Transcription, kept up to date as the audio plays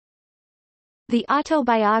The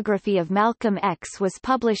Autobiography of Malcolm X was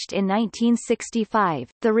published in 1965,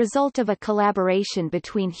 the result of a collaboration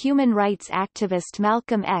between human rights activist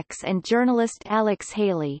Malcolm X and journalist Alex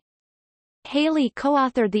Haley. Haley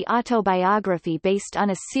co-authored the autobiography based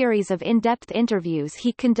on a series of in-depth interviews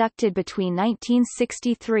he conducted between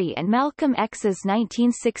 1963 and Malcolm X's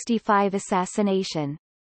 1965 assassination.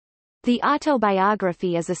 The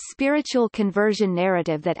autobiography is a spiritual conversion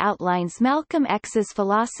narrative that outlines Malcolm X's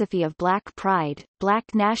philosophy of black pride,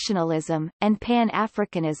 black nationalism, and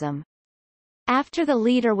Pan-Africanism. After the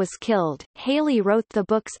leader was killed, Haley wrote the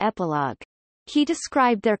book's epilogue. He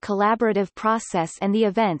described their collaborative process and the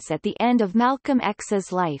events at the end of Malcolm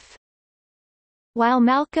X's life. While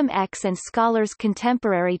Malcolm X and scholars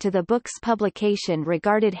contemporary to the book's publication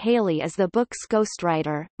regarded Haley as the book's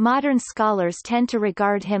ghostwriter, modern scholars tend to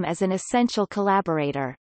regard him as an essential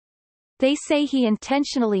collaborator. They say he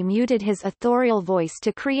intentionally muted his authorial voice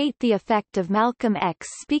to create the effect of Malcolm X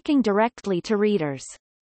speaking directly to readers.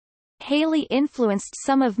 Haley influenced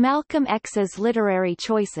some of Malcolm X's literary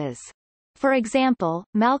choices. For example,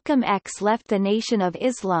 Malcolm X left the Nation of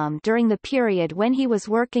Islam during the period when he was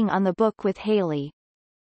working on the book with Haley.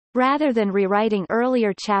 Rather than rewriting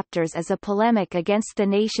earlier chapters as a polemic against the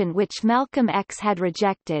nation which Malcolm X had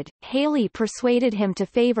rejected, Haley persuaded him to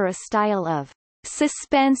favor a style of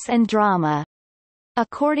suspense and drama.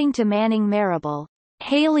 According to Manning Marable,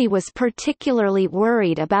 Haley was particularly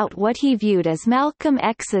worried about what he viewed as Malcolm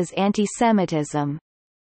X's anti-Semitism,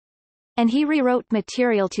 and he rewrote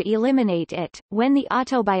material to eliminate it. When the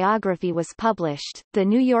autobiography was published, the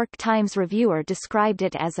New York Times reviewer described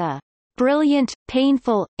it as a brilliant,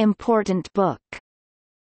 painful, important book.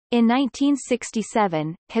 In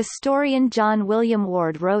 1967, historian John William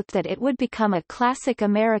Ward wrote that it would become a classic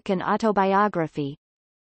American autobiography.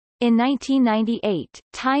 In 1998,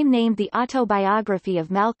 Time named the Autobiography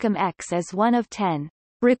of Malcolm X as one of 10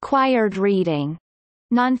 required reading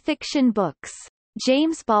nonfiction books.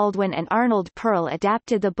 James Baldwin and Arnold Pearl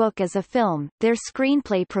adapted the book as a film. Their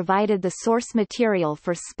screenplay provided the source material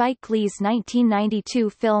for Spike Lee's 1992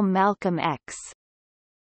 film Malcolm X.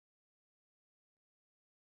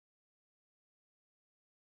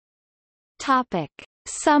 Topic.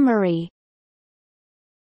 Summary.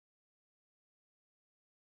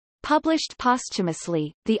 Published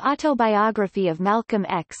posthumously, the Autobiography of Malcolm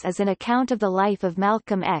X is an account of the life of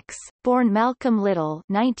Malcolm X, born Malcolm Little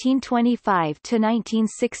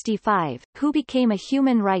 (1925–1965), who became a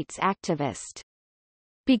human rights activist.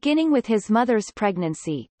 Beginning with his mother's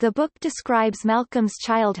pregnancy, the book describes Malcolm's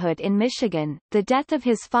childhood in Michigan, the death of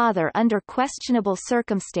his father under questionable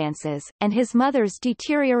circumstances, and his mother's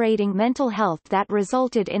deteriorating mental health that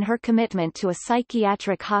resulted in her commitment to a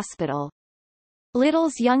psychiatric hospital.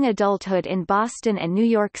 Little's young adulthood in Boston and New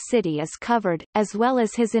York City is covered, as well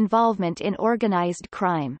as his involvement in organized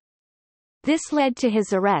crime. This led to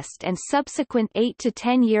his arrest and subsequent 8 to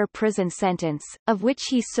 10-year prison sentence, of which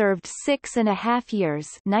he served 6.5 years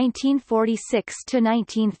 1946 to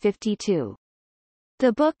 1952.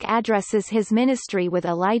 The book addresses his ministry with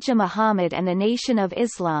Elijah Muhammad and the Nation of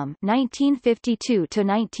Islam 1952 to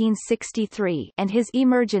 1963 and his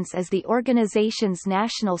emergence as the organization's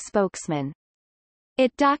national spokesman.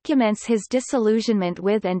 It documents his disillusionment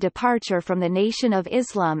with and departure from the Nation of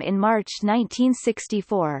Islam in March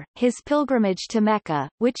 1964, his pilgrimage to Mecca,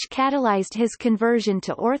 which catalyzed his conversion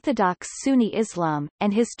to Orthodox Sunni Islam,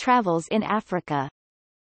 and his travels in Africa.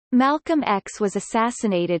 Malcolm X was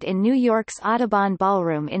assassinated in New York's Audubon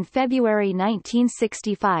Ballroom in February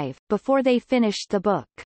 1965, before they finished the book.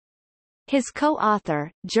 His co-author,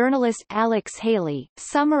 journalist Alex Haley,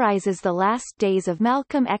 summarizes the last days of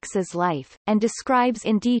Malcolm X's life, and describes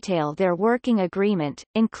in detail their working agreement,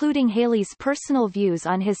 including Haley's personal views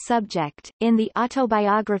on his subject, in the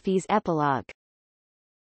autobiography's epilogue.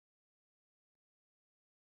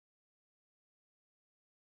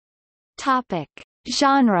 Topic.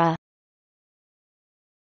 Genre.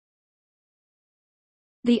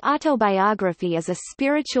 The autobiography is a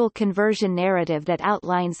spiritual conversion narrative that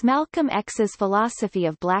outlines Malcolm X's philosophy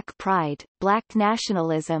of black pride, black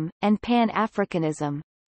nationalism, and Pan-Africanism.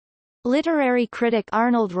 Literary critic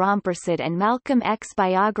Arnold Rompersid and Malcolm X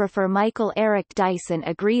biographer Michael Eric Dyson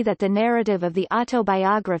agree that the narrative of the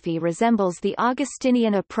autobiography resembles the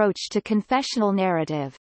Augustinian approach to confessional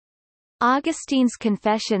narrative. Augustine's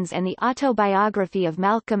Confessions and the Autobiography of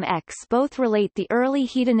Malcolm X both relate the early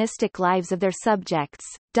hedonistic lives of their subjects,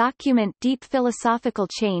 document deep philosophical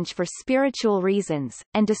change for spiritual reasons,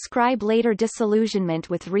 and describe later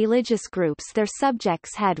disillusionment with religious groups their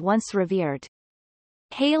subjects had once revered.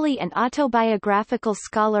 Haley and autobiographical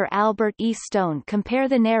scholar Albert E. Stone compare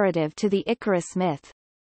the narrative to the Icarus myth.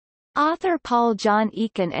 Author Paul John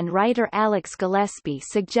Eakin and writer Alex Gillespie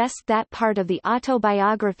suggest that part of the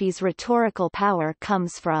autobiography's rhetorical power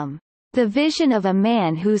comes from the vision of a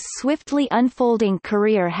man whose swiftly unfolding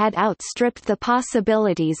career had outstripped the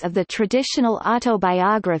possibilities of the traditional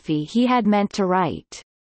autobiography he had meant to write,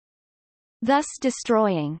 thus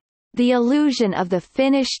destroying the illusion of the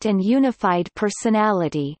finished and unified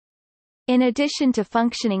personality. In addition to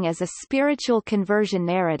functioning as a spiritual conversion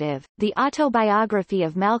narrative, the Autobiography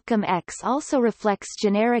of Malcolm X also reflects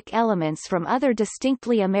generic elements from other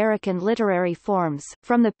distinctly American literary forms,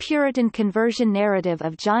 from the Puritan conversion narrative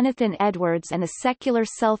of Jonathan Edwards and the secular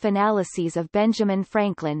self-analyses of Benjamin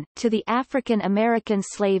Franklin, to the African American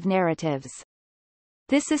slave narratives.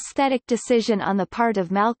 This aesthetic decision on the part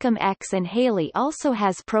of Malcolm X and Haley also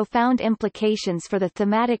has profound implications for the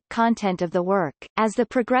thematic content of the work, as the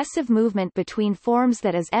progressive movement between forms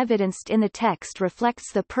that is evidenced in the text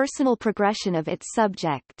reflects the personal progression of its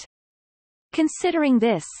subject. Considering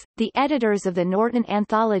this, the editors of the Norton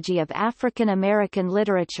Anthology of African American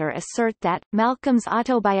Literature assert that Malcolm's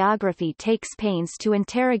autobiography takes pains to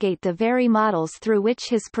interrogate the very models through which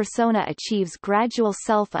his persona achieves gradual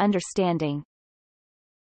self-understanding.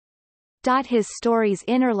 His story's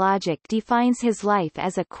inner logic defines his life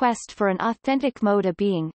as a quest for an authentic mode of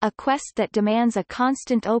being, a quest that demands a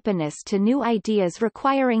constant openness to new ideas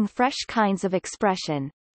requiring fresh kinds of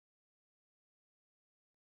expression.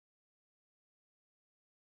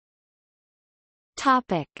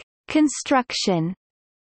 Topic: Construction.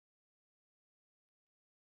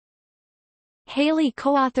 Haley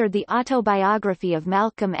co-authored the Autobiography of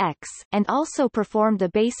Malcolm X, and also performed the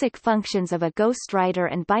basic functions of a ghostwriter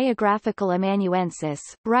and biographical amanuensis,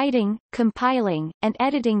 writing, compiling, and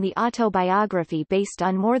editing the autobiography based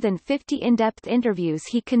on more than 50 in-depth interviews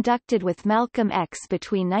he conducted with Malcolm X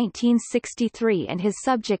between 1963 and his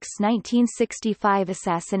subject's 1965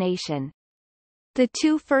 assassination. The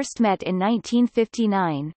two first met in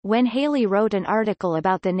 1959, when Haley wrote an article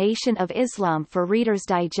about the Nation of Islam for Reader's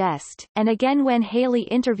Digest, and again when Haley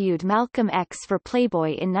interviewed Malcolm X for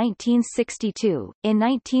Playboy in 1962. In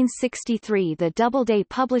 1963, the Doubleday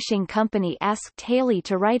Publishing Company asked Haley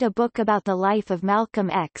to write a book about the life of Malcolm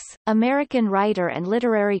X. American writer and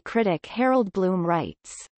literary critic Harold Bloom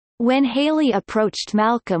writes, "When Haley approached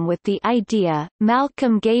Malcolm with the idea,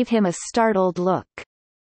 Malcolm gave him a startled look."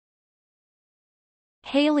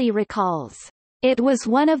 Haley recalls, "It was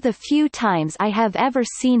one of the few times I have ever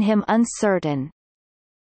seen him uncertain."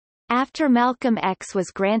 After Malcolm X was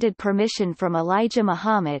granted permission from Elijah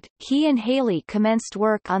Muhammad, he and Haley commenced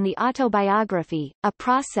work on the autobiography, a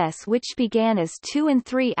process which began as 2- and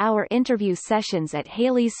 3-hour interview sessions at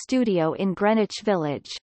Haley's studio in Greenwich Village.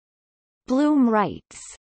 Bloom writes,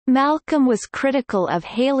 Malcolm was critical of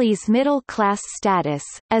Haley's middle-class status,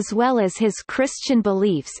 as well as his Christian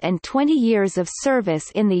beliefs and 20 years of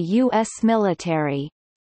service in the U.S. military.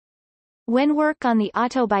 When work on the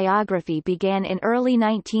autobiography began in early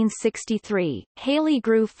 1963, Haley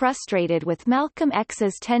grew frustrated with Malcolm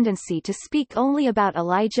X's tendency to speak only about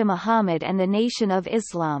Elijah Muhammad and the Nation of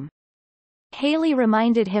Islam. Haley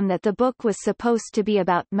reminded him that the book was supposed to be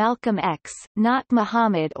about Malcolm X, not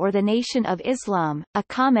Muhammad or the Nation of Islam, a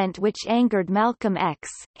comment which angered Malcolm X.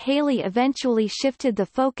 Haley eventually shifted the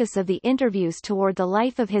focus of the interviews toward the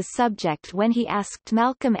life of his subject when he asked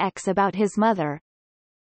Malcolm X about his mother.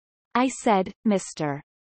 "I said, Mr.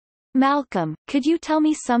 Malcolm, could you tell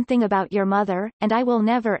me something about your mother?" And I will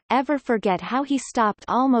never, ever forget how he stopped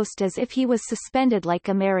almost as if he was suspended like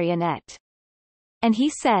a marionette. And he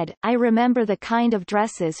said, "I remember the kind of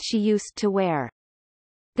dresses she used to wear.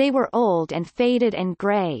 They were old and faded and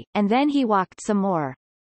gray," and then he walked some more.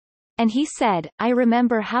 And he said, "I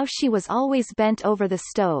remember how she was always bent over the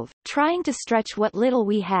stove, trying to stretch what little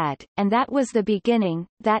we had," and that was the beginning,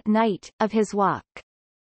 that night, of his walk.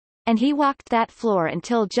 And he walked that floor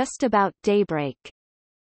until just about daybreak.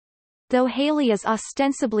 Though Haley is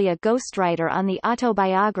ostensibly a ghostwriter on the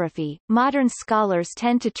autobiography, modern scholars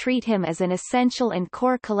tend to treat him as an essential and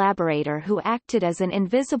core collaborator who acted as an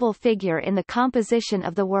invisible figure in the composition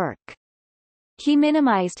of the work. He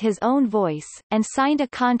minimized his own voice, and signed a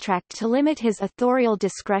contract to limit his authorial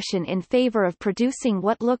discretion in favor of producing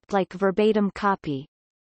what looked like verbatim copy.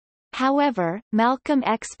 However, Malcolm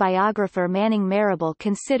X biographer Manning Marable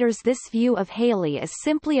considers this view of Haley as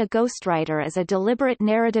simply a ghostwriter, as a deliberate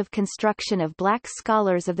narrative construction of black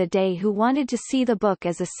scholars of the day who wanted to see the book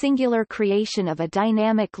as a singular creation of a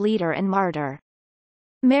dynamic leader and martyr.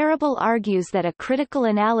 Marable argues that a critical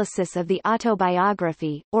analysis of the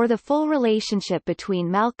autobiography, or the full relationship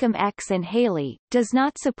between Malcolm X and Haley, does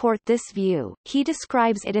not support this view. He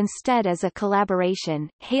describes it instead as a collaboration.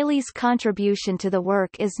 Haley's contribution to the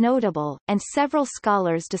work is notable, and several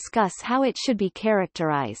scholars discuss how it should be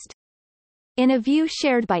characterized. In a view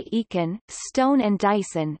shared by Eakin, Stone and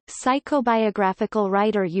Dyson, psychobiographical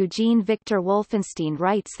writer Eugene Victor Wolfenstein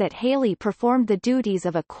writes that Haley performed the duties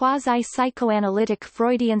of a quasi-psychoanalytic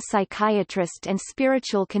Freudian psychiatrist and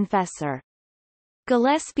spiritual confessor.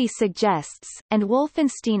 Gillespie suggests, and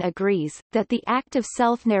Wolfenstein agrees, that the act of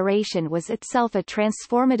self-narration was itself a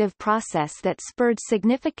transformative process that spurred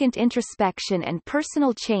significant introspection and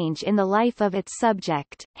personal change in the life of its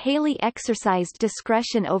subject. Haley exercised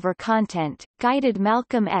discretion over content, guided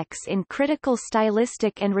Malcolm X in critical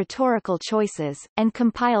stylistic and rhetorical choices, and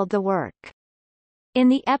compiled the work. In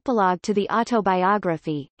the epilogue to the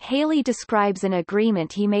autobiography, Haley describes an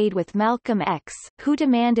agreement he made with Malcolm X, who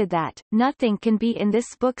demanded that, "Nothing can be in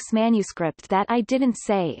this book's manuscript that I didn't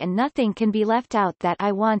say and nothing can be left out that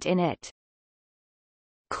I want in it."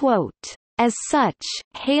 Quote, "As such,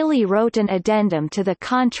 Haley wrote an addendum to the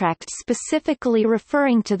contract specifically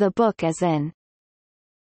referring to the book as an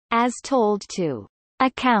as told to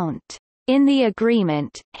account. In the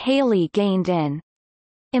agreement, Haley gained an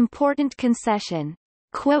important concession.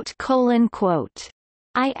 Quote,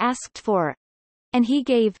 I asked for, and he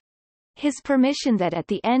gave his permission that at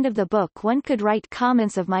the end of the book one could write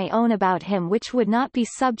comments of my own about him which would not be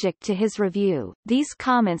subject to his review. These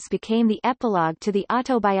comments became the epilogue to the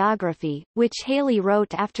autobiography, which Haley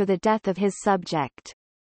wrote after the death of his subject.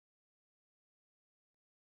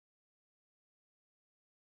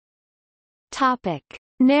 Topic: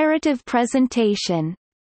 Narrative presentation.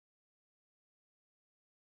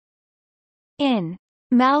 In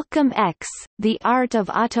Malcolm X, The Art of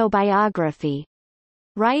Autobiography,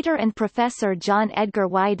 writer and professor John Edgar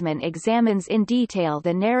Wideman examines in detail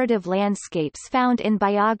the narrative landscapes found in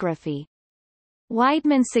biography.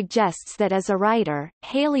 Wideman suggests that as a writer,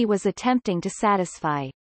 Haley was attempting to satisfy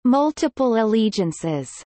multiple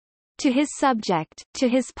allegiances to his subject, to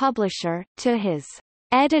his publisher, to his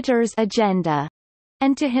editor's agenda,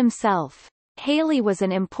 and to himself. Haley was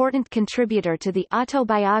an important contributor to the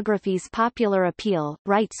autobiography's popular appeal,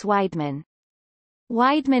 writes Wideman.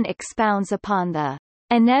 Wideman expounds upon the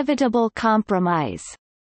inevitable compromise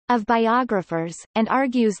of biographers, and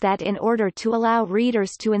argues that in order to allow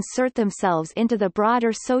readers to insert themselves into the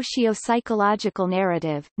broader socio-psychological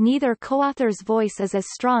narrative, neither co-author's voice is as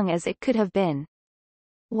strong as it could have been.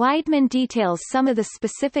 Wideman details some of the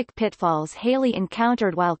specific pitfalls Haley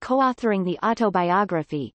encountered while co-authoring the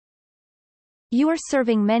autobiography. You are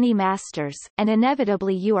serving many masters, and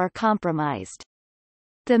inevitably you are compromised.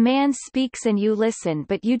 The man speaks and you listen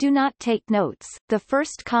but you do not take notes, the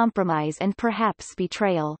first compromise and perhaps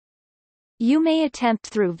betrayal. You may attempt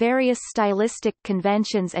through various stylistic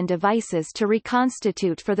conventions and devices to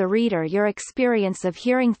reconstitute for the reader your experience of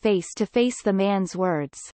hearing face to face the man's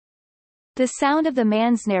words. The sound of the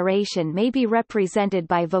man's narration may be represented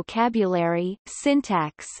by vocabulary,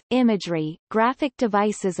 syntax, imagery, graphic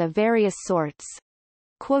devices of various sorts,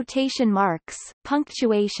 quotation marks,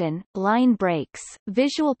 punctuation, line breaks,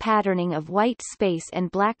 visual patterning of white space and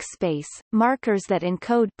black space, markers that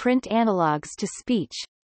encode print analogs to speech,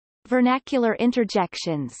 vernacular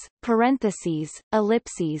interjections, parentheses,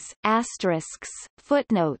 ellipses, asterisks,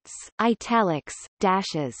 footnotes, italics,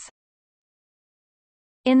 dashes.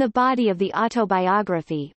 In the body of the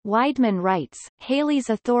autobiography, Wideman writes, Haley's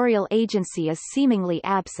authorial agency is seemingly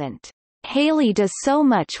absent. Haley does so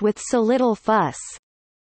much with so little fuss.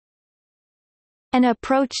 An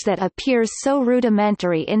approach that appears so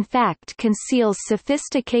rudimentary in fact conceals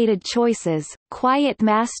sophisticated choices, quiet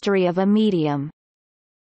mastery of a medium.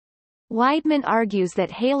 Wideman argues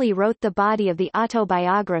that Haley wrote the body of the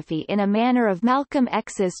autobiography in a manner of Malcolm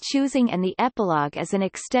X's choosing and the epilogue as an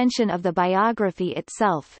extension of the biography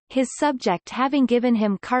itself, his subject having given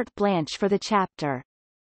him carte blanche for the chapter.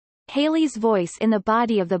 Haley's voice in the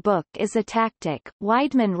body of the book is a tactic,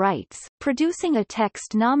 Wideman writes, producing a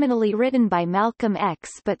text nominally written by Malcolm X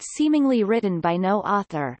but seemingly written by no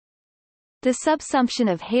author. The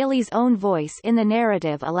subsumption of Haley's own voice in the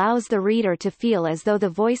narrative allows the reader to feel as though the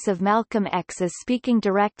voice of Malcolm X is speaking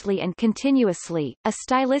directly and continuously, a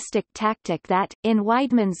stylistic tactic that, in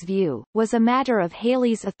Wideman's view, was a matter of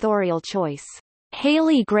Haley's authorial choice.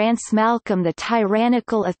 Haley grants Malcolm the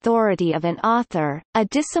tyrannical authority of an author, a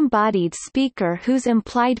disembodied speaker whose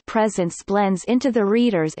implied presence blends into the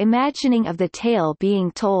reader's imagining of the tale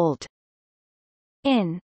being told.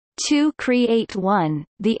 In Two create one,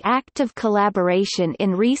 the act of collaboration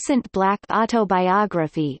in recent Black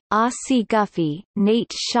autobiography, Ossie Guffey,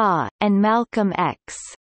 Nate Shaw, and Malcolm X.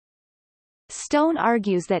 Stone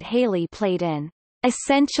argues that Haley played an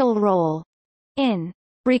essential role in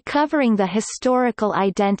recovering the historical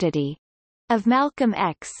identity of Malcolm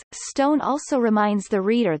X. Stone also reminds the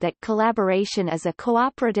reader that collaboration is a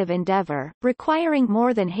cooperative endeavor, requiring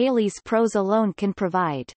more than Haley's prose alone can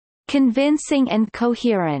provide, convincing and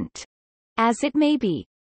coherent, as it may be.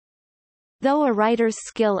 Though a writer's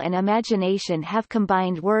skill and imagination have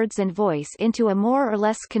combined words and voice into a more or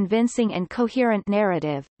less convincing and coherent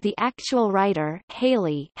narrative, the actual writer,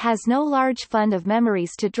 Haley, has no large fund of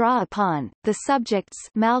memories to draw upon. The subjects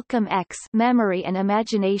Malcolm X memory and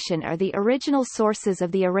imagination are the original sources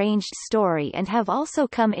of the arranged story and have also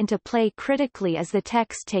come into play critically as the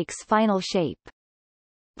text takes final shape.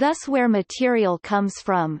 Thus where material comes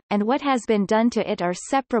from, and what has been done to it are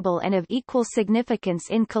separable and of equal significance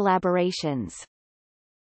in collaborations.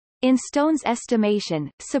 In Stone's estimation,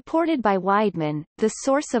 supported by Weidman, the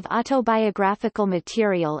source of autobiographical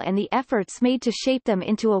material and the efforts made to shape them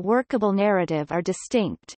into a workable narrative are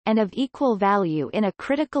distinct, and of equal value in a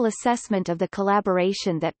critical assessment of the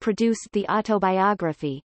collaboration that produced the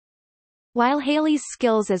autobiography. While Haley's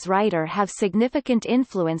skills as writer have significant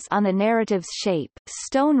influence on the narrative's shape,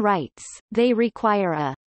 Stone writes, they require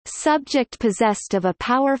a subject possessed of a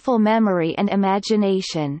powerful memory and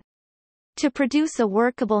imagination to produce a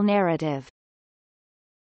workable narrative.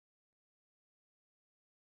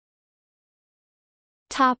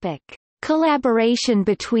 Topic: Collaboration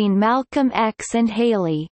between Malcolm X and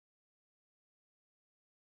Haley.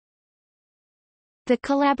 The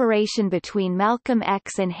collaboration between Malcolm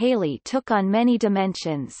X and Haley took on many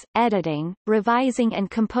dimensions. Editing, revising and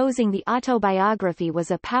composing the autobiography was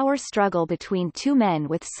a power struggle between two men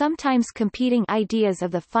with sometimes competing ideas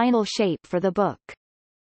of the final shape for the book.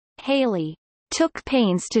 Haley took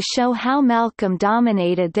pains to show how Malcolm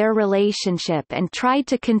dominated their relationship and tried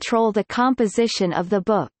to control the composition of the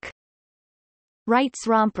book, writes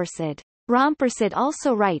Rompersid. Rompersid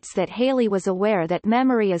also writes that Haley was aware that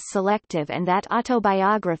memory is selective and that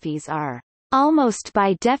autobiographies are almost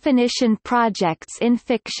by definition projects in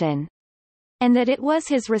fiction, and that it was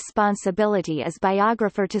his responsibility as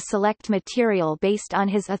biographer to select material based on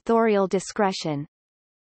his authorial discretion.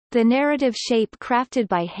 The narrative shape crafted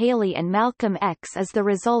by Haley and Malcolm X is the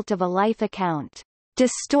result of a life account,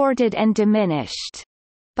 distorted and diminished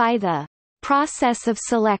by the process of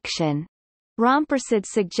selection. Rompersid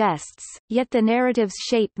suggests, yet the narrative's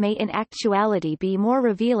shape may in actuality be more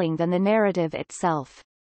revealing than the narrative itself.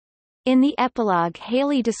 In the epilogue,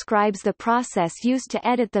 Haley describes the process used to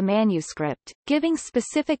edit the manuscript, giving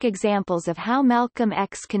specific examples of how Malcolm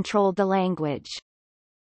X controlled the language.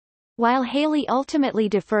 While Haley ultimately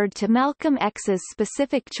deferred to Malcolm X's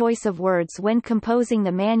specific choice of words when composing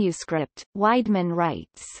the manuscript, Weidman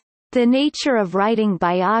writes, "The nature of writing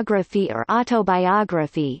biography or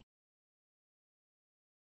autobiography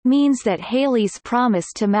means that Haley's promise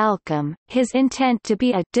to Malcolm, his intent to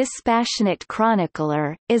be a dispassionate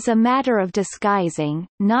chronicler, is a matter of disguising,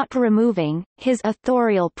 not removing, his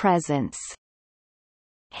authorial presence."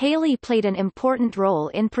 Haley played an important role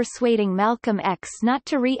in persuading Malcolm X not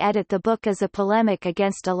to re-edit the book as a polemic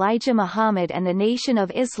against Elijah Muhammad and the Nation of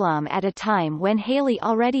Islam at a time when Haley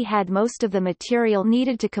already had most of the material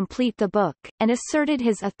needed to complete the book, and asserted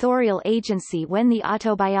his authorial agency when the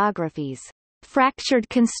autobiographies fractured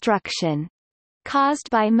construction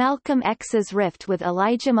caused by Malcolm X's rift with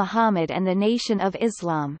Elijah Muhammad and the Nation of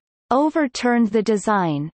Islam overturned the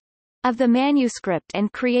design of the manuscript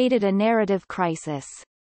and created a narrative crisis.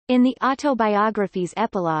 In the autobiography's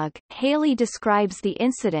epilogue, Haley describes the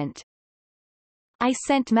incident. "I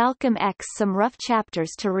sent Malcolm X some rough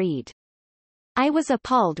chapters to read. I was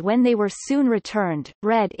appalled when they were soon returned,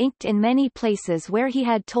 red-inked in many places where he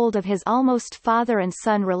had told of his almost father and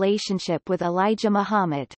son relationship with Elijah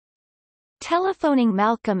Muhammad. Telephoning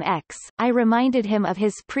Malcolm X, I reminded him of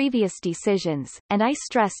his previous decisions, and I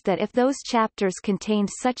stressed that if those chapters contained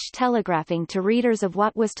such telegraphing to readers of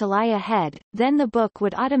what was to lie ahead, then the book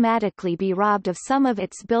would automatically be robbed of some of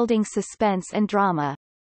its building suspense and drama.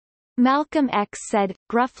 Malcolm X said,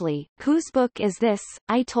 gruffly, 'Whose book is this?'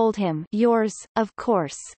 I told him, 'Yours, of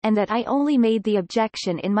course,' and that I only made the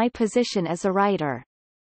objection in my position as a writer.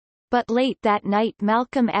 But late that night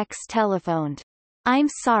Malcolm X telephoned. 'I'm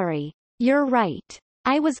sorry. You're right.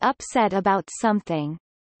 I was upset about something.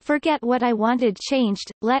 Forget what I wanted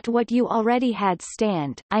changed, let what you already had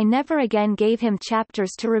stand.' I never again gave him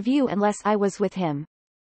chapters to review unless I was with him.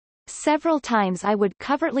 Several times I would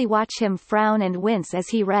covertly watch him frown and wince as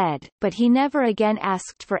he read, but he never again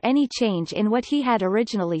asked for any change in what he had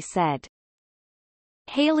originally said.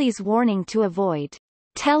 Haley's warning to avoid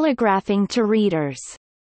telegraphing to readers,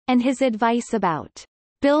 and his advice about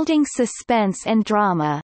building suspense and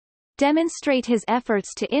drama, demonstrate his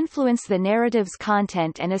efforts to influence the narrative's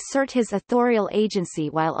content and assert his authorial agency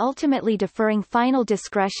while ultimately deferring final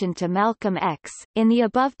discretion to Malcolm X. In the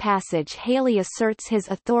above passage, Haley asserts his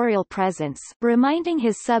authorial presence, reminding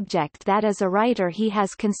his subject that as a writer he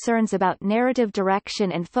has concerns about narrative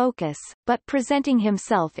direction and focus, but presenting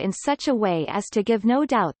himself in such a way as to give no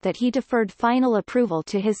doubt that he deferred final approval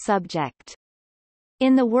to his subject.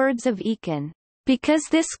 In the words of Eakin, because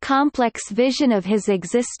this complex vision of his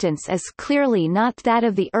existence is clearly not that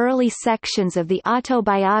of the early sections of the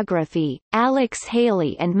autobiography, Alex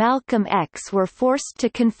Haley and Malcolm X were forced to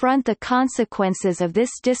confront the consequences of this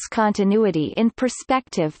discontinuity in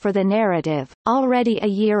perspective for the narrative, already a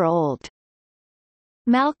year old.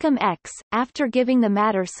 Malcolm X, after giving the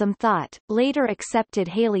matter some thought, later accepted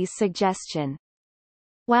Haley's suggestion.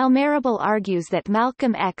 While Marable argues that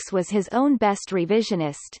Malcolm X was his own best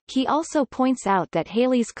revisionist, he also points out that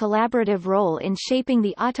Haley's collaborative role in shaping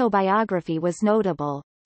the autobiography was notable.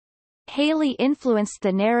 Haley influenced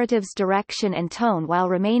the narrative's direction and tone while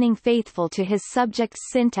remaining faithful to his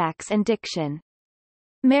subject's syntax and diction.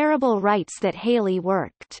 Marable writes that Haley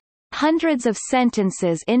worked hundreds of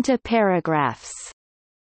sentences into paragraphs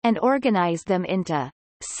and organized them into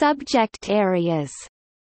subject areas.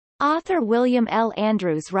 Author William L.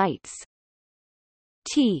 Andrews writes,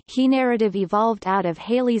 He narrative evolved out of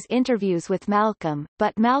Haley's interviews with Malcolm,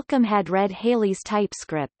 but Malcolm had read Haley's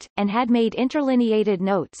typescript, and had made interlineated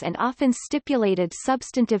notes and often stipulated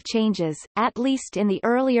substantive changes, at least in the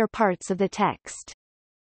earlier parts of the text.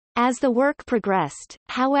 As the work progressed,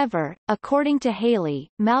 however, according to Haley,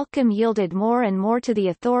 Malcolm yielded more and more to the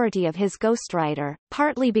authority of his ghostwriter,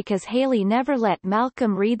 partly because Haley never let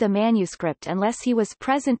Malcolm read the manuscript unless he was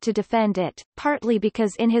present to defend it, partly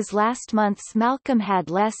because in his last months Malcolm had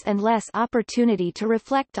less and less opportunity to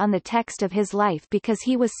reflect on the text of his life because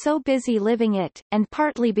he was so busy living it, and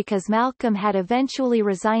partly because Malcolm had eventually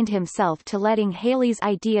resigned himself to letting Haley's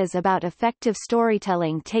ideas about effective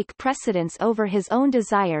storytelling take precedence over his own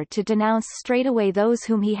desire to denounce straightaway those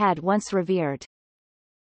whom he had once revered.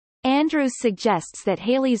 Andrews suggests that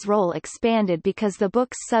Haley's role expanded because the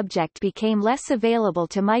book's subject became less available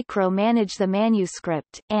to micro-manage the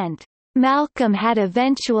manuscript, and Malcolm had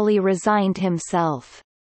eventually resigned himself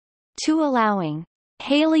to allowing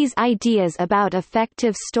Haley's ideas about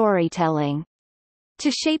effective storytelling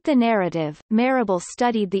to shape the narrative. Marable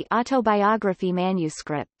studied the autobiography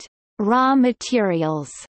manuscript, raw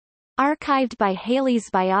materials, archived by Haley's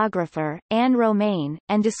biographer, Anne Romaine,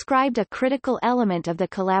 and described a critical element of the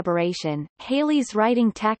collaboration, Haley's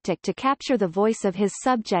writing tactic to capture the voice of his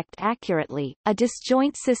subject accurately, a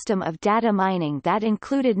disjoint system of data mining that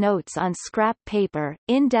included notes on scrap paper,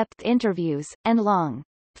 in-depth interviews, and long,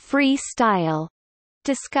 freestyle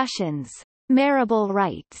discussions. Marable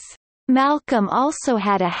writes, Malcolm also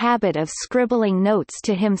had a habit of scribbling notes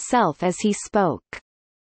to himself as he spoke.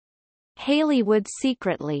 Haley would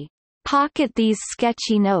secretly pocket these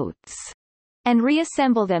sketchy notes and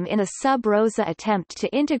reassemble them in a sub rosa attempt to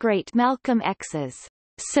integrate Malcolm X's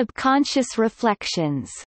subconscious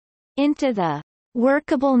reflections into the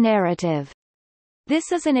workable narrative.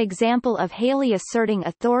 This is an example of Haley asserting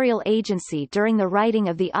authorial agency during the writing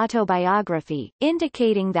of the autobiography,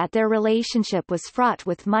 indicating that their relationship was fraught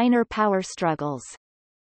with minor power struggles.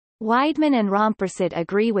 Weidman and Rompersid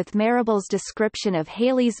agree with Marable's description of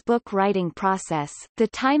Haley's book writing process. The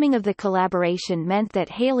timing of the collaboration meant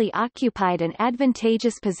that Haley occupied an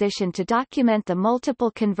advantageous position to document the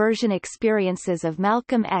multiple conversion experiences of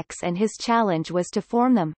Malcolm X, and his challenge was to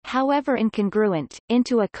form them, however incongruent,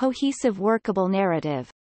 into a cohesive workable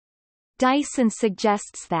narrative. Dyson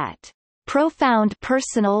suggests that profound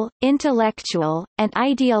personal, intellectual, and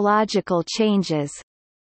ideological changes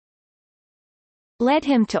led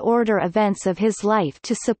him to order events of his life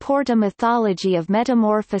to support a mythology of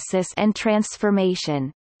metamorphosis and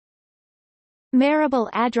transformation. Marable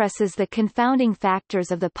addresses the confounding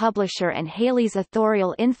factors of the publisher and Haley's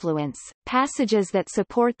authorial influence, passages that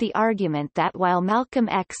support the argument that while Malcolm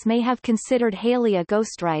X may have considered Haley a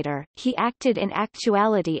ghostwriter, he acted in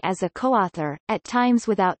actuality as a co-author, at times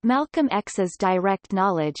without Malcolm X's direct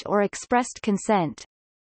knowledge or expressed consent.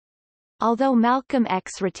 Although Malcolm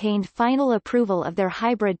X retained final approval of their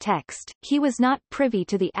hybrid text, he was not privy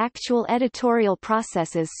to the actual editorial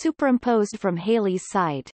processes superimposed from Haley's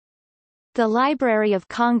side. The Library of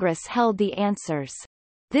Congress held the answers.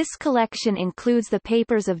 This collection includes the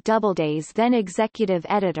papers of Doubleday's then executive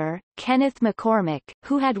editor, Kenneth McCormick,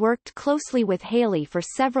 who had worked closely with Haley for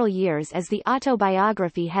several years as the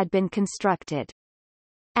autobiography had been constructed.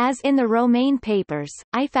 As in the Romaine papers,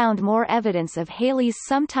 I found more evidence of Haley's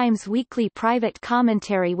sometimes weekly private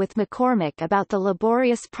commentary with McCormick about the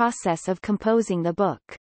laborious process of composing the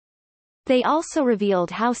book. They also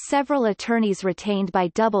revealed how several attorneys retained by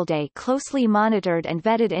Doubleday closely monitored and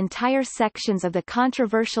vetted entire sections of the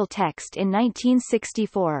controversial text in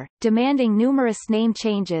 1964, demanding numerous name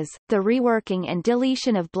changes, the reworking and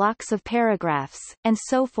deletion of blocks of paragraphs, and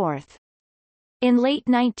so forth. In late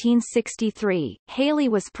 1963, Haley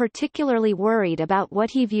was particularly worried about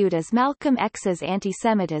what he viewed as Malcolm X's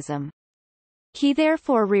antisemitism. He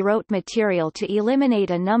therefore rewrote material to eliminate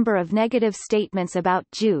a number of negative statements about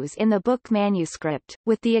Jews in the book manuscript,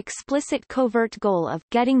 with the explicit covert goal of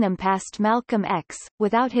getting them past Malcolm X,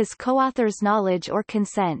 without his co-author's knowledge or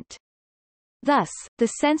consent. Thus, the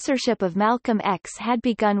censorship of Malcolm X had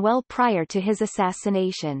begun well prior to his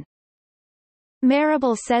assassination.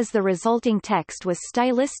 Marable says the resulting text was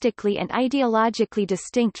stylistically and ideologically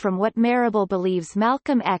distinct from what Marable believes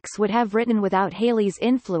Malcolm X would have written without Haley's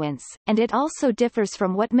influence, and it also differs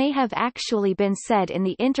from what may have actually been said in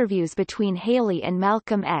the interviews between Haley and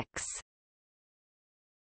Malcolm X.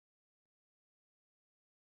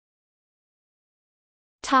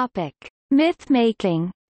 Topic: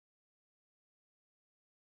 Myth-making.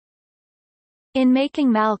 In Making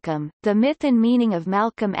Malcolm, The Myth and Meaning of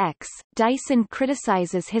Malcolm X, Dyson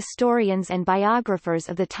criticizes historians and biographers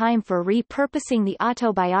of the time for repurposing the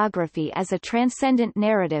autobiography as a transcendent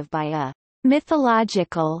narrative by a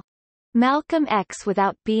mythological Malcolm X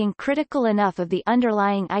without being critical enough of the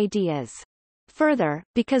underlying ideas. Further,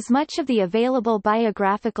 because much of the available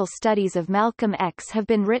biographical studies of Malcolm X have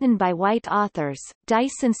been written by white authors,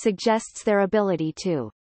 Dyson suggests their ability to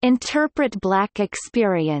interpret black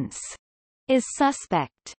experience is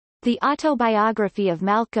suspect. The Autobiography of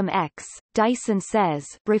Malcolm X, Dyson says,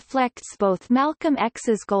 reflects both Malcolm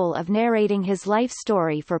X's goal of narrating his life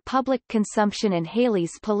story for public consumption and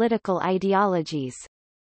Haley's political ideologies.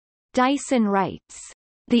 Dyson writes,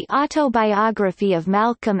 "The Autobiography of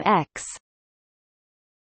Malcolm X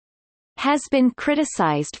has been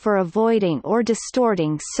criticized for avoiding or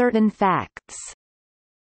distorting certain facts.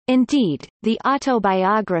 Indeed, the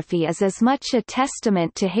autobiography is as much a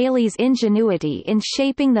testament to Haley's ingenuity in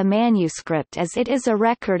shaping the manuscript as it is a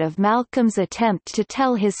record of Malcolm's attempt to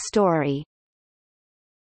tell his story."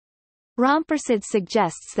 Rompersid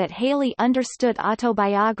suggests that Haley understood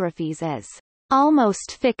autobiographies as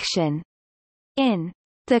almost fiction. In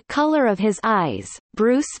The Color of His Eyes,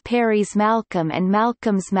 Bruce Perry's Malcolm and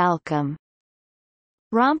Malcolm's Malcolm,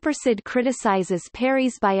 Rompersid criticizes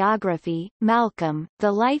Perry's biography, Malcolm,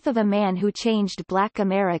 The Life of a Man Who Changed Black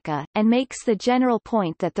America, and makes the general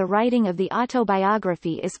point that the writing of the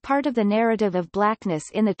autobiography is part of the narrative of blackness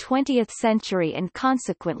in the 20th century and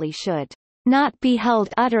consequently should not be held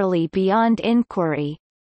utterly beyond inquiry.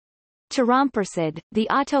 To Rompersid, the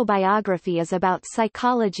autobiography is about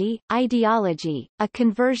psychology, ideology, a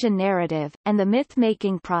conversion narrative, and the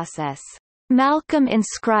myth-making process. Malcolm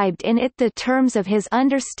inscribed in it the terms of his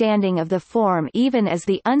understanding of the form even as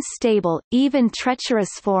the unstable, even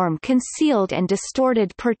treacherous form concealed and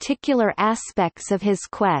distorted particular aspects of his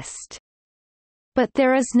quest. But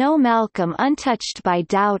there is no Malcolm untouched by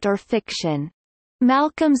doubt or fiction.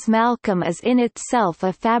 Malcolm's Malcolm is in itself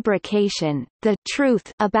a fabrication, the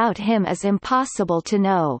truth about him is impossible to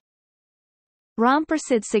know.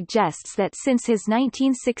 Rompersid suggests that since his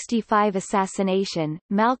 1965 assassination,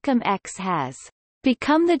 Malcolm X has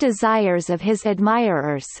become the desires of his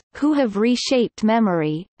admirers, who have reshaped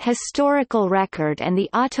memory, historical record and the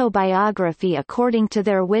autobiography according to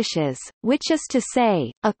their wishes, which is to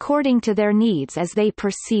say, according to their needs as they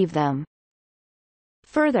perceive them.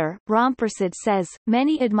 Further, Rompersid says,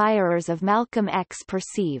 many admirers of Malcolm X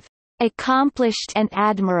perceive accomplished and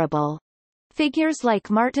admirable figures like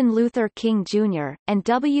Martin Luther King Jr., and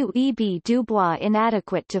W.E.B. Du Bois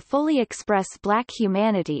inadequate to fully express black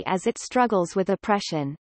humanity as it struggles with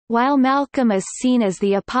oppression, while Malcolm is seen as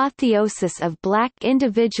the apotheosis of black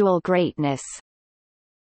individual greatness.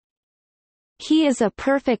 He is a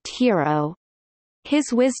perfect hero.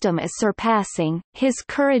 His wisdom is surpassing, his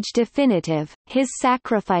courage definitive, his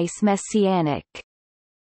sacrifice messianic.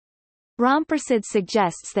 Rompersid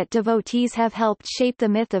suggests that devotees have helped shape the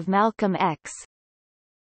myth of Malcolm X.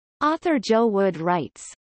 Author Joe Wood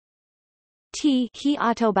writes, He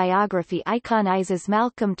autobiography iconizes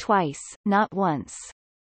Malcolm twice, not once.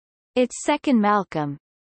 Its second Malcolm,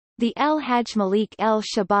 the El Hajj Malik El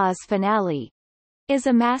Shabazz finale, is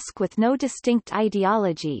a mask with no distinct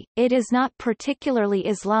ideology. It is not particularly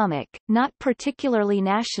Islamic, not particularly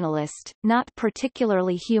nationalist, not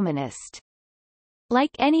particularly humanist.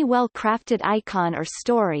 Like any well-crafted icon or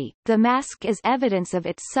story, the mask is evidence of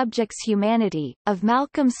its subject's humanity, of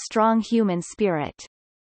Malcolm's strong human spirit.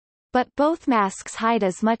 But both masks hide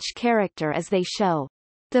as much character as they show.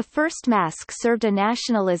 The first mask served a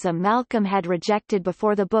nationalism Malcolm had rejected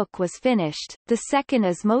before the book was finished, the second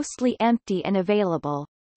is mostly empty and available.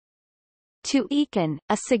 To Eakin,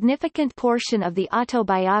 a significant portion of the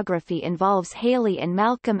autobiography involves Haley and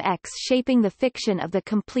Malcolm X shaping the fiction of the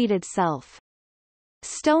completed self.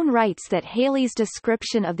 Stone writes that Haley's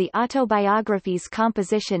description of the autobiography's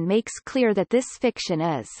composition makes clear that this fiction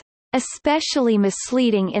is especially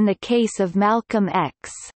misleading in the case of Malcolm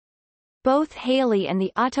X. Both Haley and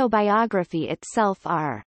the autobiography itself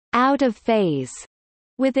are out of phase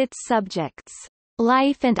with its subject's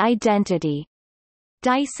life and identity.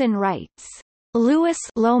 Dyson writes, Lewis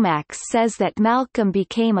Lomax says that Malcolm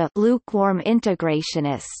became a lukewarm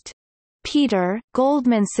integrationist. Peter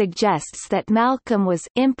Goldman suggests that Malcolm was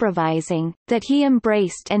improvising, that he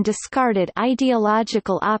embraced and discarded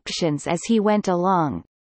ideological options as he went along.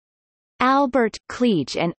 Albert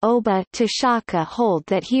Cleage and Oba Tashaka hold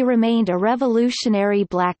that he remained a revolutionary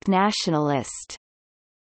black nationalist.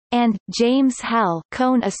 And James Hal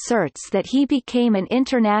Cone asserts that he became an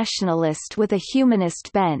internationalist with a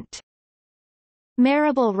humanist bent.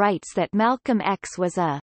 Marable writes that Malcolm X was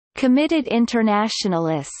a committed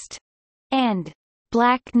internationalist and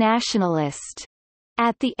black nationalist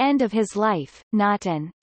at the end of his life, not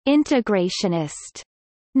an integrationist,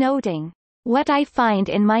 noting, "What I find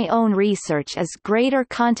in my own research is greater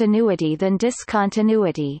continuity than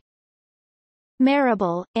discontinuity."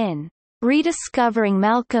 Marable, in Rediscovering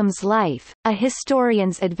Malcolm's Life, A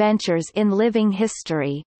Historian's Adventures in Living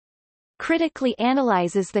History, critically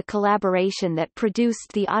analyzes the collaboration that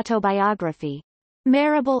produced the autobiography.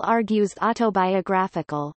 Marable argues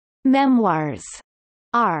autobiographical memoirs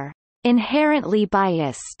are inherently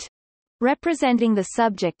biased, representing the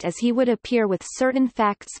subject as he would appear with certain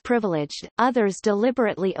facts privileged, others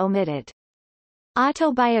deliberately omitted.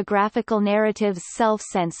 Autobiographical narratives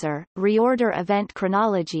self-censor, reorder event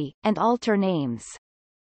chronology, and alter names.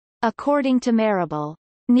 According to Marable,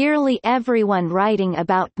 nearly everyone writing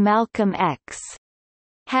about Malcolm X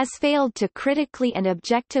has failed to critically and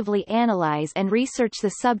objectively analyze and research the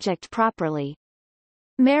subject properly.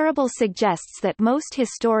 Marable suggests that most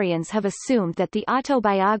historians have assumed that the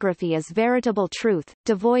autobiography is veritable truth,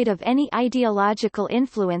 devoid of any ideological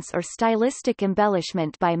influence or stylistic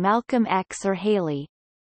embellishment by Malcolm X or Haley.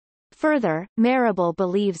 Further, Marable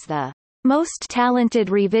believes the most talented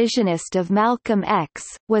revisionist of Malcolm X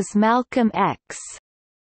was Malcolm X,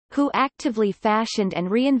 who actively fashioned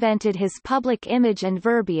and reinvented his public image and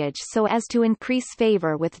verbiage so as to increase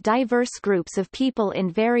favor with diverse groups of people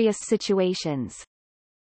in various situations.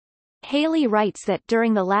 Haley writes that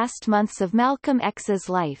during the last months of Malcolm X's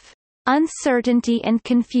life, uncertainty and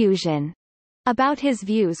confusion about his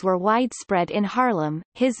views were widespread in Harlem,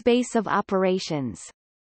 his base of operations.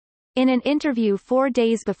 In an interview 4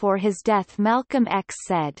 days before his death, Malcolm X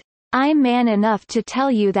said, "I'm man enough to tell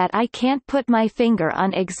you that I can't put my finger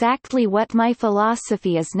on exactly what my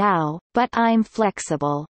philosophy is now, but I'm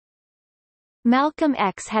flexible." Malcolm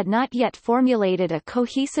X had not yet formulated a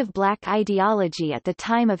cohesive black ideology at the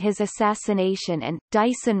time of his assassination and,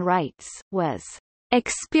 Dyson writes, was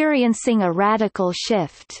experiencing a radical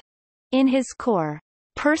shift in his core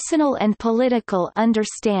personal and political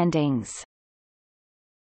understandings.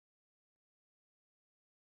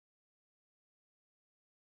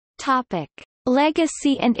 Topic: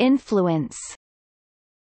 Legacy and influence.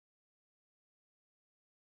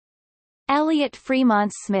 Elliot Fremont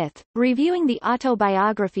Smith, reviewing the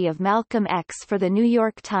autobiography of Malcolm X for The New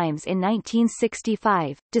York Times in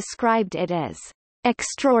 1965, described it as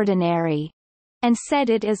extraordinary and said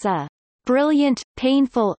it is a brilliant,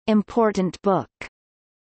 painful, important book.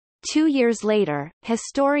 2 years later,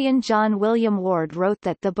 historian John William Ward wrote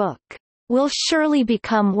that the book will surely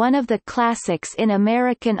become one of the classics in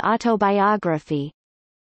American autobiography.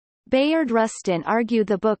 Bayard Rustin argued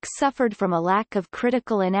the book suffered from a lack of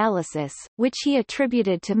critical analysis, which he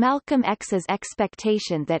attributed to Malcolm X's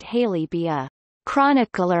expectation that Haley be a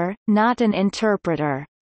chronicler, not an interpreter.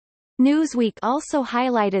 Newsweek also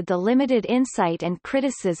highlighted the limited insight and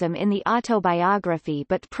criticism in the autobiography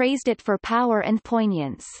but praised it for power and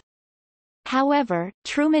poignance. However,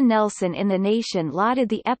 Truman Nelson in The Nation lauded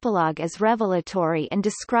the epilogue as revelatory and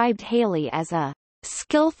described Haley as a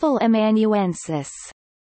skillful amanuensis.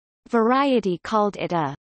 Variety called it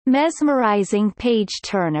a mesmerizing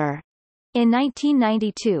page-turner. In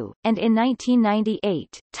 1992, and in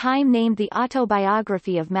 1998, Time named the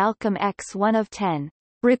Autobiography of Malcolm X one of 10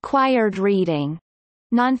 required reading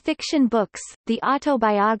nonfiction books. The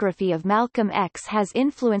Autobiography of Malcolm X has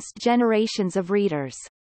influenced generations of readers.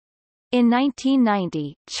 In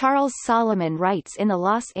 1990, Charles Solomon writes in the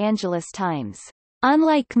Los Angeles Times,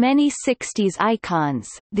 "Unlike many 60s icons,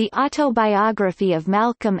 the Autobiography of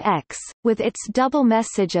Malcolm X, with its double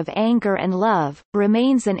message of anger and love,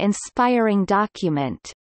 remains an inspiring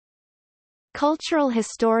document." Cultural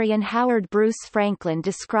historian Howard Bruce Franklin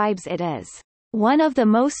describes it as one of the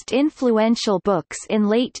most influential books in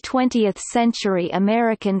late 20th century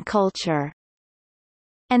American culture,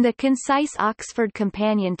 and the concise Oxford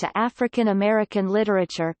Companion to African American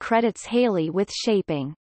Literature credits Haley with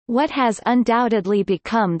shaping what has undoubtedly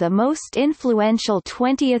become the most influential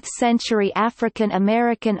 20th-century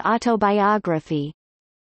African-American autobiography.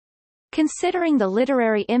 Considering the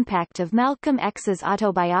literary impact of Malcolm X's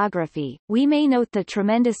autobiography, we may note the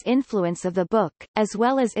tremendous influence of the book, as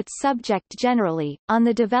well as its subject generally, on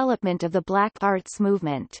the development of the Black Arts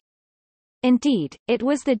movement. Indeed, it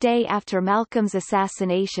was the day after Malcolm's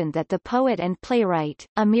assassination that the poet and playwright,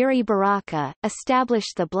 Amiri Baraka,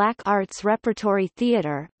 established the Black Arts Repertory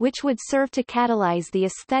Theatre, which would serve to catalyze the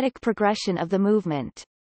aesthetic progression of the movement.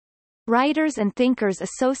 Writers and thinkers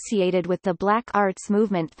associated with the Black Arts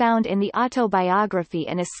movement found in the autobiography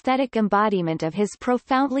an aesthetic embodiment of his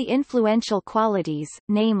profoundly influential qualities,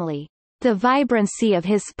 namely, the vibrancy of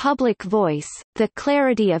his public voice, the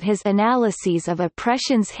clarity of his analyses of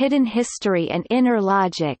oppression's hidden history and inner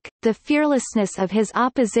logic, the fearlessness of his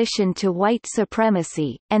opposition to white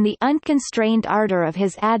supremacy, and the unconstrained ardor of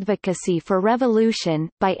his advocacy for revolution,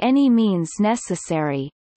 by any means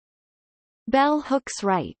necessary. Bell Hooks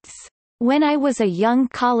writes, "When I was a young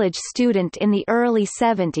college student in the early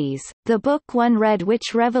 70s, the book one read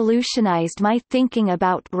which revolutionized my thinking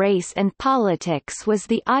about race and politics was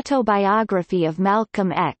the Autobiography of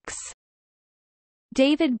Malcolm X."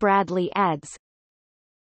 David Bradley adds,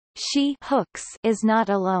 "She Hooks is not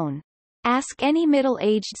alone. Ask any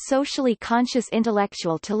middle-aged socially conscious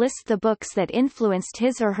intellectual to list the books that influenced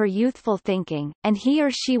his or her youthful thinking, and he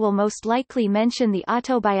or she will most likely mention the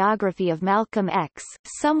Autobiography of Malcolm X.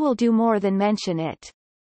 Some will do more than mention it.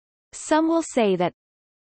 Some will say that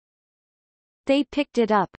they picked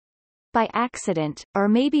it up by accident, or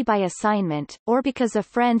maybe by assignment, or because a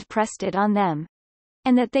friend pressed it on them,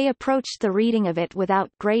 and that they approached the reading of it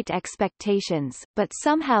without great expectations, but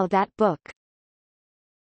somehow that book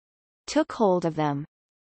took hold of them,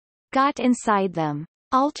 got inside them,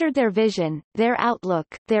 altered their vision, their outlook,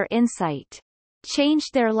 their insight,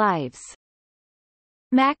 changed their lives."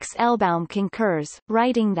 Max Elbaum concurs,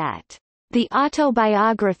 writing that, "The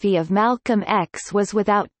Autobiography of Malcolm X was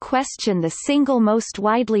without question the single most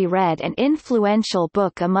widely read and influential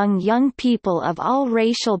book among young people of all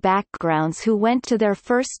racial backgrounds who went to their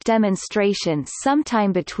first demonstration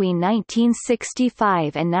sometime between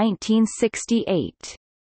 1965 and 1968.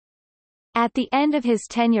 At the end of his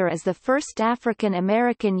tenure as the first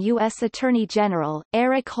African-American U.S. Attorney General,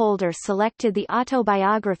 Eric Holder selected the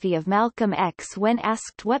Autobiography of Malcolm X when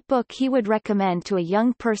asked what book he would recommend to a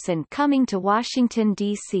young person coming to Washington,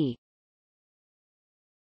 D.C.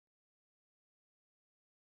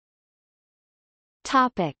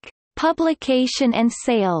 Topic: Publication and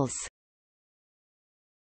sales.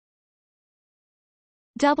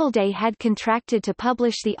 Doubleday had contracted to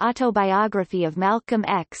publish the Autobiography of Malcolm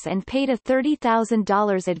X and paid a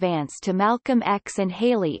 $30,000 advance to Malcolm X and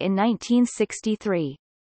Haley in 1963.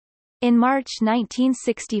 In March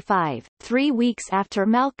 1965, 3 weeks after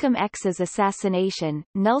Malcolm X's assassination,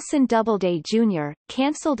 Nelson Doubleday, Jr.,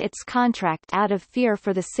 canceled its contract out of fear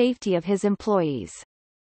for the safety of his employees.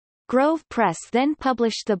 Grove Press then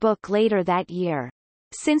published the book later that year.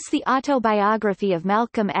 Since the Autobiography of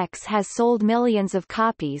Malcolm X has sold millions of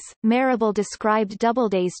copies, Marable described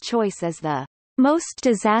Doubleday's choice as the most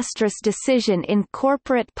disastrous decision in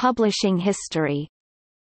corporate publishing history.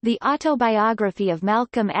 The Autobiography of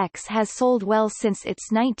Malcolm X has sold well since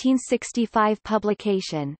its 1965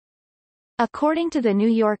 publication. According to the New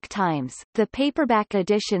York Times, the paperback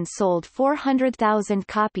edition sold 400,000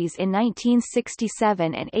 copies in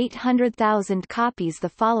 1967 and 800,000 copies the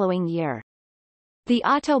following year. The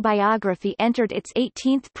autobiography entered its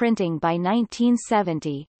 18th printing by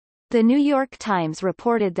 1970. The New York Times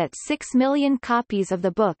reported that 6 million copies of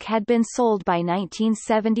the book had been sold by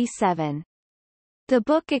 1977. The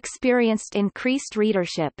book experienced increased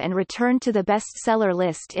readership and returned to the bestseller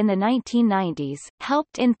list in the 1990s,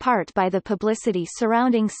 helped in part by the publicity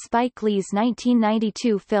surrounding Spike Lee's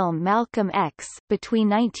 1992 film Malcolm X. Between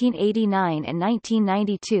 1989 and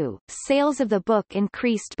 1992, sales of the book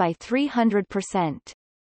increased by 300%.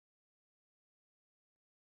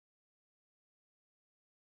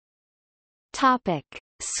 Topic: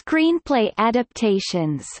 Screenplay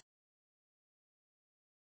adaptations.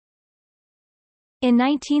 In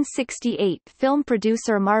 1968, film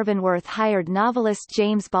producer Marvin Worth hired novelist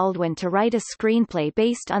James Baldwin to write a screenplay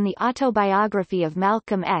based on the autobiography of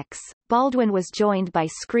Malcolm X. Baldwin was joined by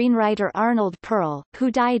screenwriter Arnold Pearl,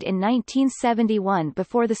 who died in 1971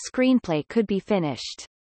 before the screenplay could be finished.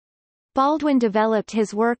 Baldwin developed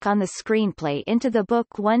his work on the screenplay into the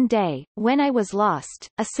book One Day, When I Was Lost,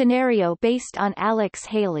 a scenario based on Alex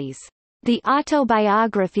Haley's The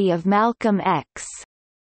Autobiography of Malcolm X,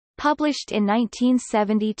 published in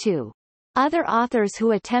 1972. Other authors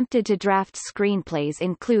who attempted to draft screenplays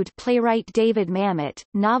include playwright David Mamet,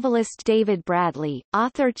 novelist David Bradley,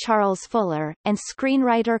 author Charles Fuller, and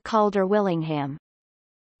screenwriter Calder Willingham.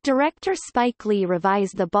 Director Spike Lee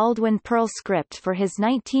revised the Baldwin-Pearl script for his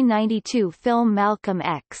 1992 film Malcolm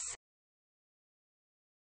X.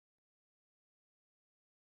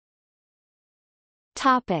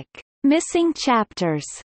 Topic: Missing chapters.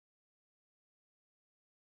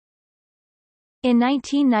 In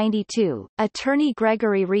 1992, attorney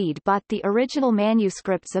Gregory Reed bought the original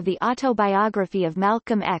manuscripts of the autobiography of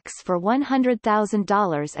Malcolm X for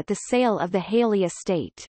 $100,000 at the sale of the Haley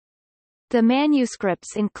estate. The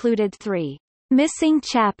manuscripts included 3 missing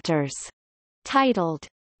chapters titled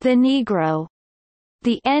The Negro,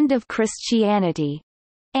 The End of Christianity,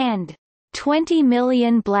 and 20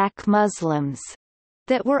 Million Black Muslims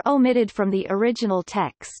that were omitted from the original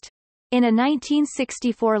text. In a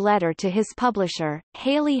 1964 letter to his publisher,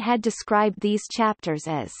 Haley had described these chapters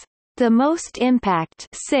as the most impact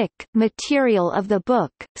sick material of the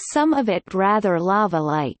book, some of it rather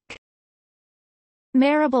lava-like.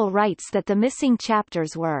 Marable writes that the missing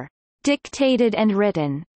chapters were dictated and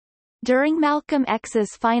written during Malcolm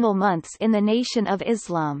X's final months in the Nation of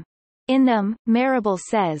Islam. In them, Marable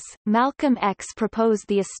says, Malcolm X proposed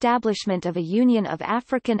the establishment of a union of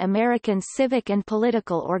African American civic and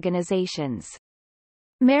political organizations.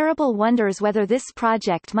 Marable wonders whether this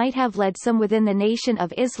project might have led some within the Nation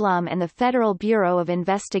of Islam and the Federal Bureau of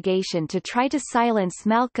Investigation to try to silence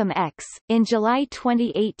Malcolm X. In July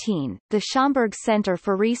 2018, the Schomburg Center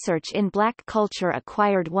for Research in Black Culture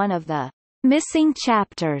acquired one of the missing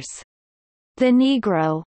chapters, The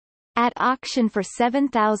Negro, at auction for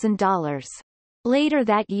 $7,000. Later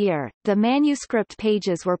that year, the manuscript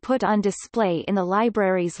pages were put on display in the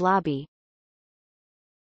library's lobby.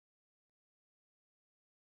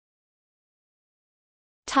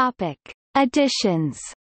 Topic: Editions.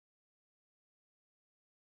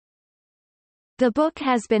 The book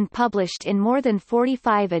has been published in more than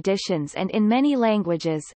 45 editions and in many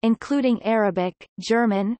languages, including Arabic,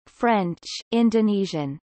 German, French,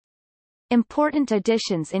 Indonesian. Important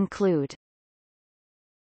editions include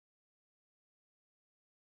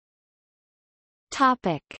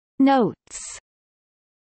Topic: Notes.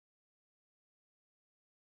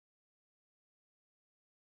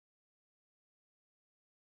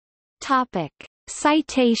 Topic: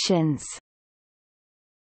 Citations.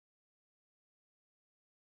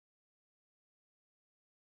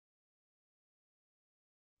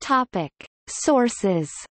 Topic: Sources.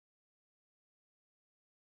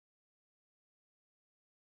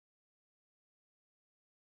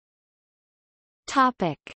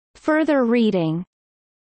 Topic: Further reading.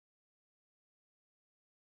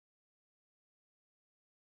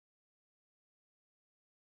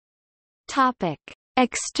 Topic: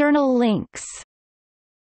 External links.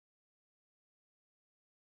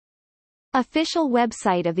 Official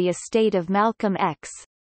website of the estate of Malcolm X.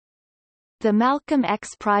 The Malcolm X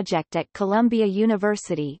Project at Columbia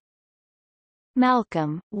University.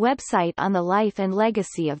 Malcolm, website on the life and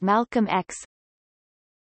legacy of Malcolm X.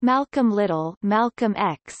 Malcolm Little, Malcolm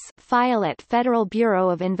X, file at Federal Bureau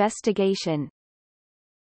of Investigation.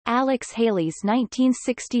 Alex Haley's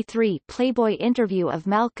 1963 Playboy interview of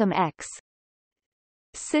Malcolm X.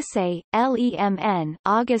 Cisse, LEMN,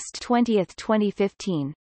 August 20,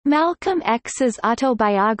 2015. Malcolm X's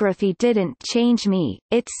autobiography didn't change me,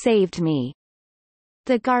 it saved me.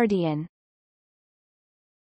 The Guardian.